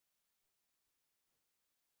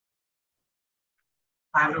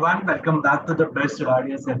Hi everyone, welcome back to the Best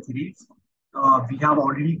LRDI Set series. We have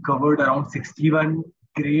already covered around 61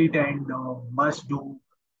 great and must-do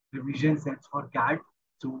revision sets for CAT.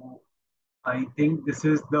 So I think this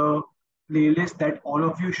is the playlist that all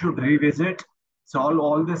of you should revisit. Solve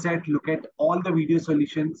all the set, look at all the video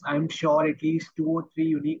solutions. I'm sure at least two or three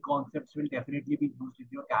unique concepts will definitely be used in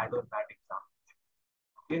your CAT or MAT exam.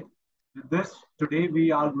 Okay. With this, today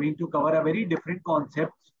we are going to cover a very different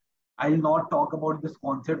concept. I'll not talk about this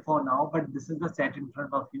concept for now, but this is the set in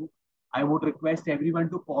front of you. I would request everyone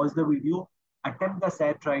to pause the video, attempt the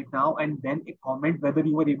set right now, and then a comment whether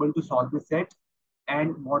you were able to solve the set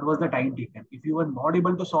and what was the time taken. If you were not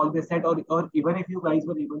able to solve the set, or even if you guys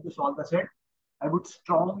were able to solve the set, I would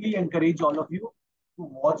strongly encourage all of you to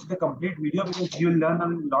watch the complete video because you'll learn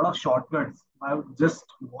a lot of shortcuts by just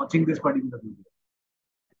watching this particular video.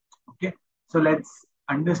 Okay, so let's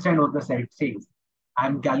understand what the site says.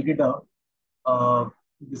 I'm Calcutta. Uh,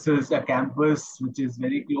 this is a campus which is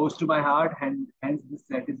very close to my heart, and hence this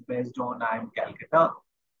set is based on IIM Calcutta.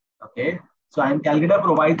 Okay, so IIM Calcutta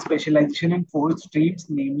provides specialization in four streams,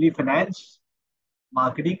 namely finance,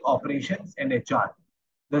 marketing, operations, and HR.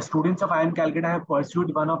 The students of IIM Calcutta have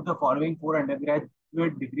pursued one of the following four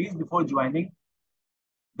undergraduate degrees before joining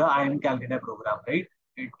the IIM Calcutta program, right?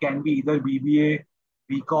 It can be either BBA,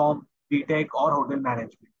 BCom, BTech, or hotel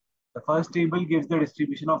management. The first table gives the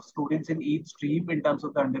distribution of students in each stream in terms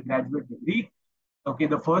of the undergraduate degree. Okay,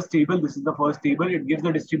 the first table, this is the first table, it gives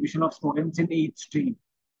the distribution of students in each stream.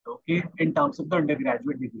 Okay, in terms of the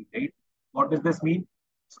undergraduate degree, right? What does this mean?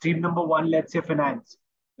 Stream number one, let's say finance,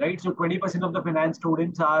 right? So 20% of the finance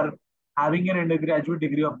students are having an undergraduate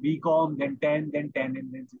degree of BCom, then 10, then 10,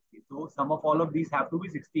 and then 60. So sum of all of these have to be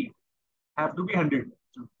 60, have to be 100.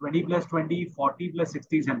 So 20 plus 20, 40 plus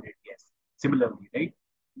 60 is 100. Yes, similarly, right?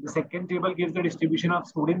 The second table gives the distribution of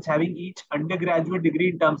students having each undergraduate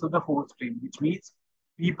degree in terms of the fourth stream, which means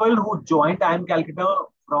people who joined IIM Calcutta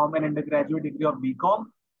from an undergraduate degree of BCom,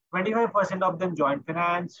 25% of them joined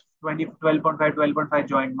finance, 12.5, 12.5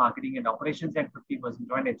 joined marketing and operations, and 50%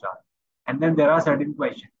 joined HR. And then there are certain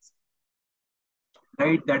questions,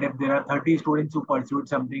 right? That if there are 30 students who pursued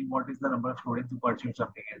something, what is the number of students who pursued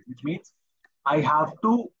something else? Which means I have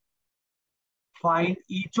to find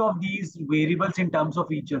each of these variables in terms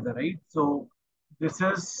of each other, right? So this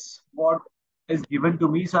is what is given to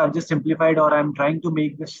me. So I've just simplified, or I'm trying to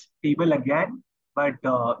make this table again. But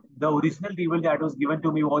the original table that was given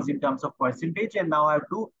to me was in terms of percentage, and now I have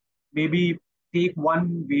to maybe take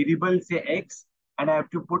one variable, say X, and I have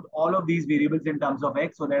to put all of these variables in terms of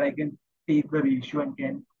X so that I can take the ratio and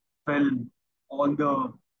can fill all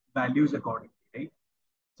the values accordingly, right?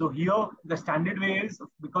 So here the standard way is,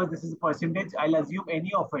 because this is a percentage, I'll assume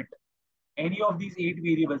any of it, any of these eight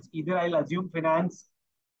variables. Either I'll assume finance,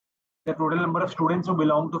 the total number of students who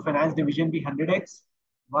belong to finance division be 100x.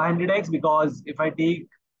 Why 100x? Because if I take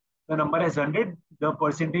the number as 100, the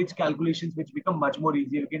percentage calculations which become much more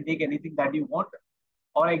easier. You can take anything that you want,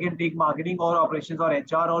 or I can take marketing or operations or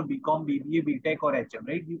HR or BCom, BBA, BTech or HM,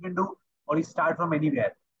 right? You can do, or you start from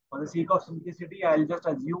anywhere. For the sake of simplicity, I'll just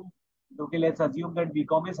assume, okay, let's assume that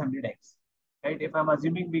BCom is 100x, right? If I'm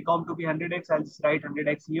assuming BCom to be 100x, I'll just write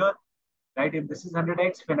 100x here, right? If this is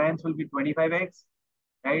 100x, finance will be 25x,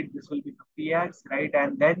 right? This will be 50x, right?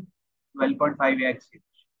 And then 12.5x.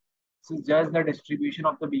 This is just the distribution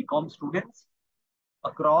of the BCom students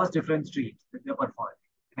across different streams that they're performing.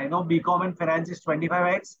 And I know BCom and finance is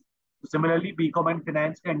 25x. So similarly, BCom and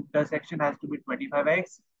finance intersection has to be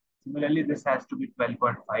 25x. Similarly, this has to be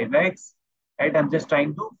 12.5x. Right? I'm just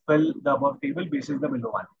trying to fill the above table basis the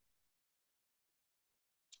below one.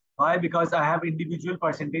 Why? Because I have individual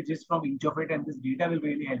percentages from each of it, and this data will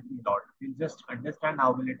really help me a lot. You'll just understand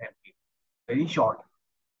how will it help me. Very short.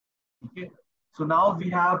 Okay. So now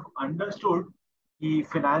we have understood कि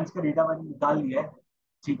finance का data मैंने निकाल लिया है.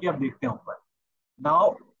 ठीक है, अब देखते हैं ऊपर.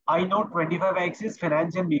 Now I know 25x is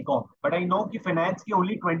finance and BCom, but I know कि finance की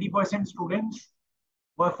only 20% students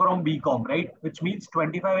were from BCom, right? Which means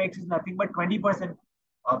 25x is nothing but 20%.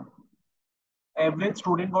 Average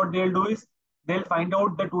student, what they'll do is they'll find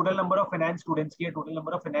out the total number of finance students की total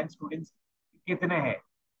number of finance students कितने हैं,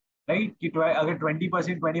 right? कि अगर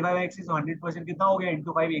 20% 25x is 100% कितना हो गया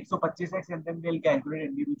into 5 125x, and then they'll calculate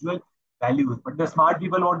individual values. But the smart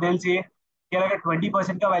people what they'll say कि अगर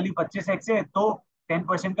 20% का value 25x है तो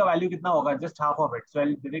 10% का value कितना होगा, just half of it. So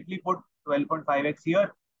I'll directly put 12.5x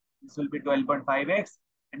here. This will be 12.5x.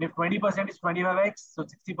 And if 20% is 25x, so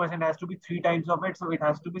 60% has to be 3 times of it. So it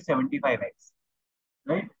has to be 75x,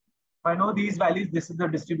 right? If I know these values, this is the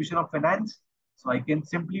distribution of finance. So I can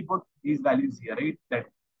simply put these values here, right? That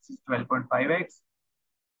this is 12.5x.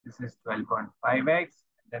 This is 12.5x,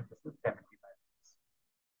 and then this is 75x.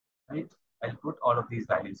 Right? I'll put all of these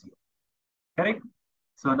values here. Correct?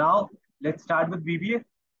 So now let's start with BBA.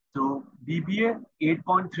 So BBA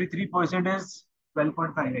 8.33% is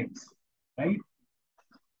 12.5x, right?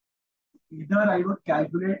 Either I would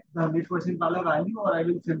calculate the 100% value, or I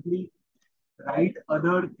will simply write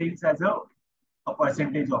other things as a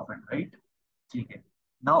percentage of it, right? Okay.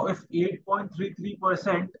 Now, if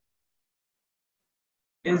 8.33%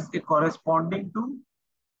 is corresponding to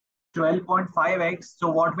 12.5x, so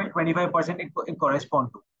what will 25% correspond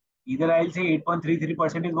to? Either I'll say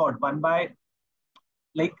 8.33% is what? 1 by,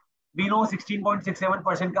 like, we know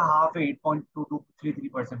 16.67% का half है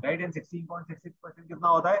 8.2233%, right? And 16.66% कितना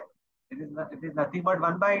होता है? It is nothing but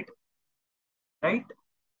 1 by 8, right?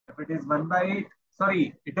 If it is 1 by 8,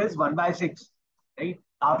 sorry, it is 1 by 6, right?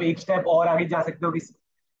 आप एक step और आगे जा सकते हो कि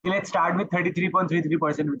let's start with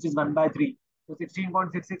 33.33%, which is 1 by 3. So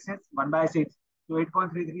 16.66 is 1 by 6. So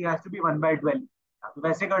 8.33 has to be 1 by 12. तो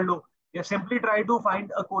वैसे कर लो. You simply try to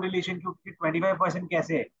find a correlation क्योंकि 25%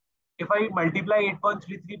 कैसे है? If I multiply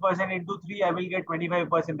 8.33% into 3, I will get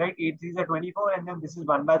 25%, right? 8 3 is 24, and then this is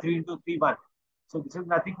 1 by 3 into 3, 1. So this is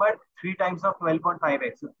nothing but 3 times of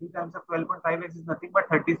 12.5x. So 3 times of 12.5x is nothing but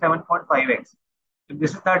 37.5x. If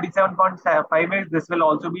this is 37.5x, this will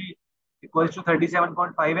also be equals to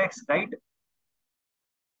 37.5x, right?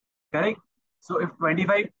 Correct? So if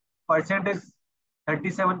 25% is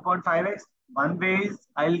 37.5x, one way is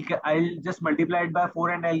I'll just multiply it by 4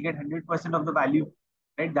 and I'll get 100% of the value,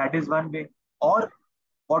 right? That is one way. Or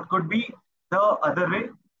what could be the other way?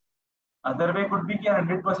 Other way could be कि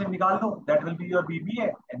 100% निकाल दो. That will be your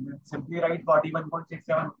BBA, and then simply write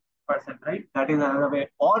 41.67%, right? That is another way.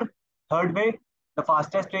 Or third way, the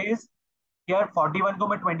fastest way is here 41 को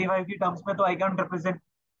मैं 25 की terms में तो I can't represent,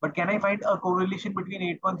 but can I find a correlation between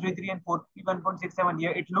 8.33 and 41.67?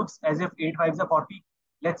 Here it looks as if 8 5s are 40.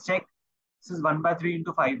 Let's check. This is 1 by 3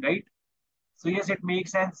 into 5, right? So yes, it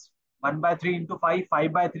makes sense. 1 by 3 into 5,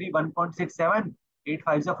 5 by 3, 1.67. 8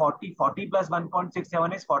 5s are 40. 40 plus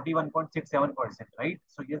 1.67 is 41.67%, right?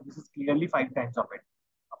 So yes, this is clearly 5 times of it.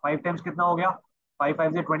 5 times कितना हो गया? 5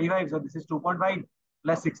 5s are 25. So this is 2.5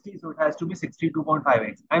 plus 60. So it has to be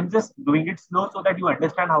 62.5x. I'm just doing it slow so that you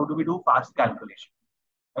understand how do we do fast calculation,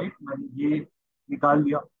 right? मैंने ये निकाल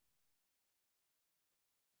दिया,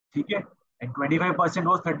 ठीक है? And 25%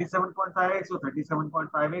 was 37.5x. So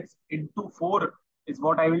 37.5x into 4 is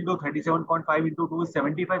what I will do. 37.5 into 2 is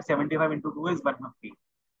 75. 75 into 2 is 150.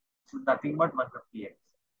 So nothing but 150x.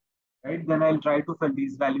 Right? Then I'll try to fill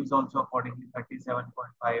these values also accordingly.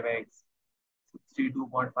 37.5x,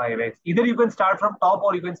 62.5x. Either you can start from top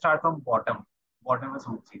or you can start from bottom. Bottom is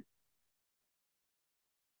सूची.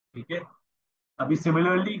 ठीक है? अभी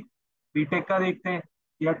similarly BTech का देखते हैं.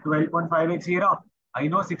 यार 12.5x ये रहा. I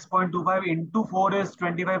know 6.25 into 4 is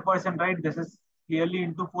 25%, right? This is clearly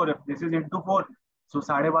into 4. If this is into 4, so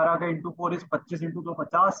 12.5 का into 4 is 25 into 2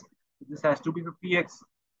 50. This has to be 50x,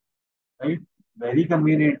 right? Very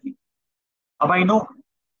conveniently. अब I know.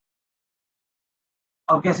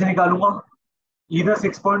 अब कैसे निकालूंगा? Either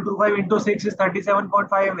 6.25 into 6 is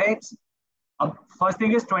 37.5x. अब first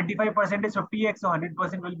thing is 25% is 50x, so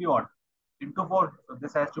 100% will be what? Into 4. So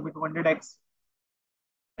this has to be 200x.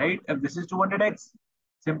 Right? If this is 200x,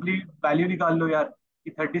 simply value निकाल लो यार.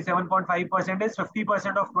 37.5% is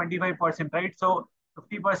 50% of 25%, right? So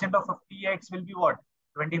 50% of 50x will be what?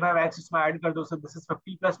 25x इसमें add कर दो. So this is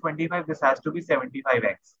 50 plus 25. This has to be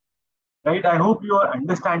 75x, right? I hope you are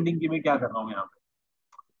understanding कि मैं क्या कर रहा हूँ यहाँ पे.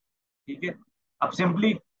 ठीक है? अब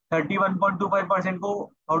simply 31.25% को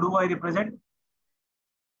how do I represent?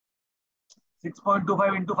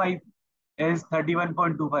 6.25 into 5 is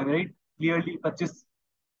 31.25, right? Clearly 25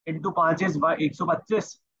 into 5 is 125.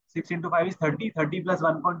 6 into 5 is 30. 30 plus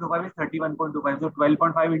 1.25 is 31.25. So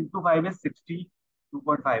 12.5 into 5 is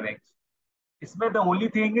 62.5x. Isme the only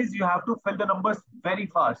thing is you have to fill the numbers very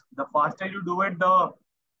fast. The faster you do it, the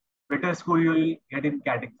better score you will get in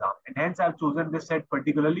CAT exam. And hence I have chosen this set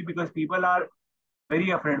particularly because people are very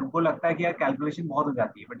afraid. उनको लगता है कि यार calculation बहुत हो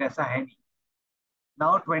जाती है, but ऐसा है नहीं.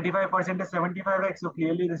 Now 25% is 75x. So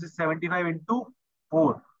clearly this is 75 into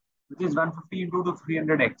 4, which is 150 into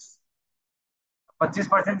 300x.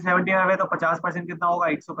 25% 75 है तो 50% कितना होगा?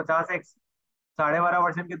 150x.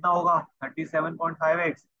 12.5% कितना होगा?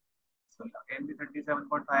 37.5x. So again be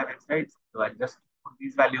 37.5x, right? So I just put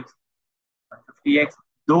these values. 150x.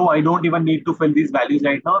 Though I don't even need to fill these values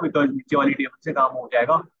right now because नीचे वाली table से काम हो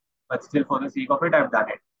जाएगा. But still for the sake of it, I've done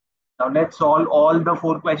it. Now let's solve all the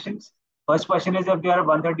 4 questions. First question is if there are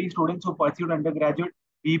 130 students who pursued undergraduate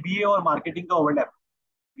BBA or marketing का overlap.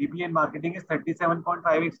 BBA and marketing is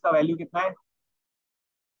 37.5x का value कितना है?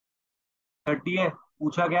 30 है।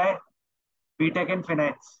 पूछा क्या है? BTech and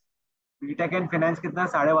finance. BTech and finance कितना?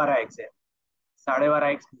 12.5x है।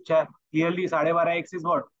 12.5x पूछा है clearly. 12.5x is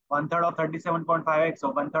what? One third of 37.5x, so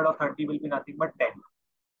one third of 30 will be nothing but 10.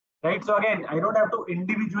 Right, so again I don't have to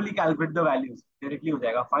individually calculate the values, directly हो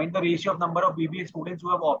जाएगा. Find the ratio of number of BBA students who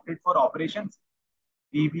have opted for operations.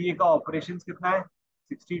 BBA का operations कितना है?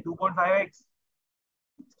 62.5x.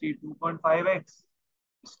 62.5x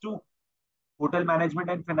is 2. Hotel management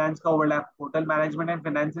and finance का overlap. Hotel management and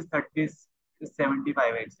finance is 30 is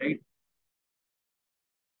 75x, right?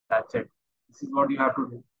 That's it. This is what you have to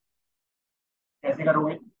do. कैसे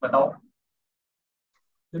करोगे बताओ?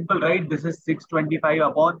 Simple, right? This is 625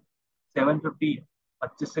 upon 750.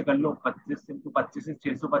 25 से कर लो. 25 into 25 is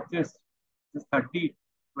 625. 30.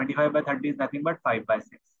 25 by 30 is nothing but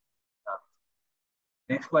 5/6.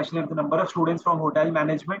 Next question is the number of students from hotel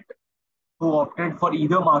management who opted for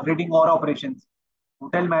either marketing or operations.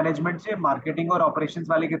 Hotel management से marketing और operations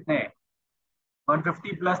वाले कितने हैं?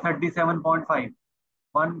 150 plus 37.5.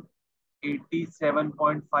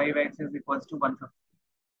 187.5x is equals to 150.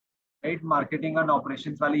 Right? Marketing and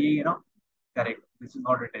operations वाले यही है ना? Correct. This is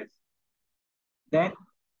what it is. Then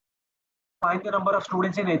find the number of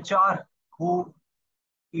students in HR who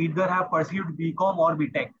either have pursued BCom or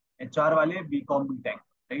BTech. HR वाले BCom BTech,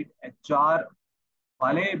 right? HR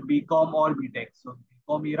वाले BCom और BTech. So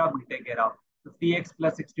BCom era BTech era. 50x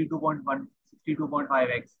plus 62.1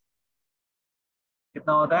 62.5x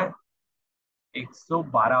कितना होता है?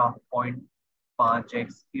 112.5x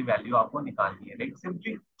की value आपको निकालनी है, right?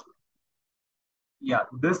 Simply, yeah,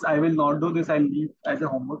 this I will not do. This I'll leave as a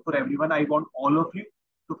homework for everyone. I want all of you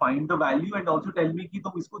to find the value and also tell me कि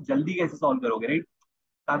तुम इसको जल्दी कैसे solve करोगे, right?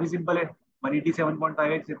 काफी simple है.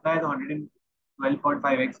 187.5x इतना है तो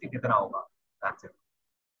 112.5x कितना होगा? That's it.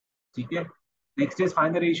 ठीक है. Next is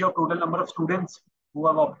find the ratio of total number of students who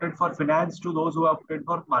have opted for finance to those who have opted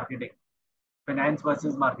for marketing. Finance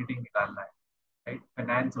versus marketing निकालना है, right?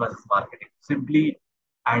 Finance versus marketing. Simply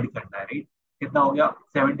add करना है, right? कितना हो गया?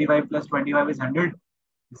 75 plus 25 is 100.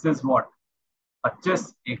 This is what? 25,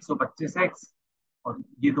 125x. और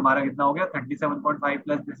ये तुम्हारा कितना हो गया? 37.5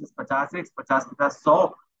 plus this is 50x. 50 50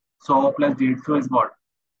 100. 100 plus 150 is what?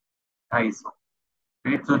 250.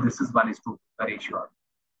 Right? So this is 1:2. The ratio.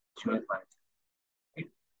 Ratio is 1:2. Right?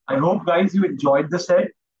 I hope guys you enjoyed the set.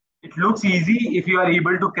 It looks easy if you are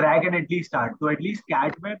able to crack and at least start. So at least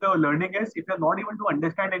CAT में the learning is if you are not able to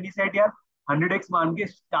understand any set यार 100x मान के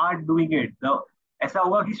start doing it. The ऐसा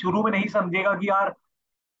होगा कि शुरू में नहीं समझेगा कि यार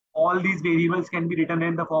all these variables can be written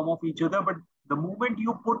in the form of each other, but the moment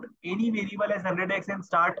you put any variable as 100x and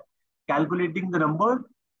start calculating the number,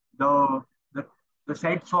 the the the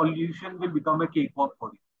set solution will become a cakewalk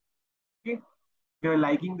for you. Okay. If you're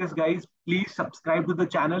liking this, guys, please subscribe to the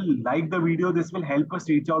channel, like the video. This will help us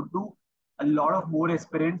reach out to a lot of more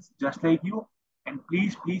aspirants just like you. And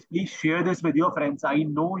please, please, please share this with your friends. I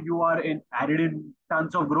know you are added in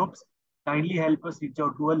tons of groups. Kindly help us reach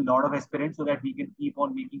out to a lot of aspirants so that we can keep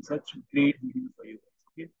on making such great videos for you.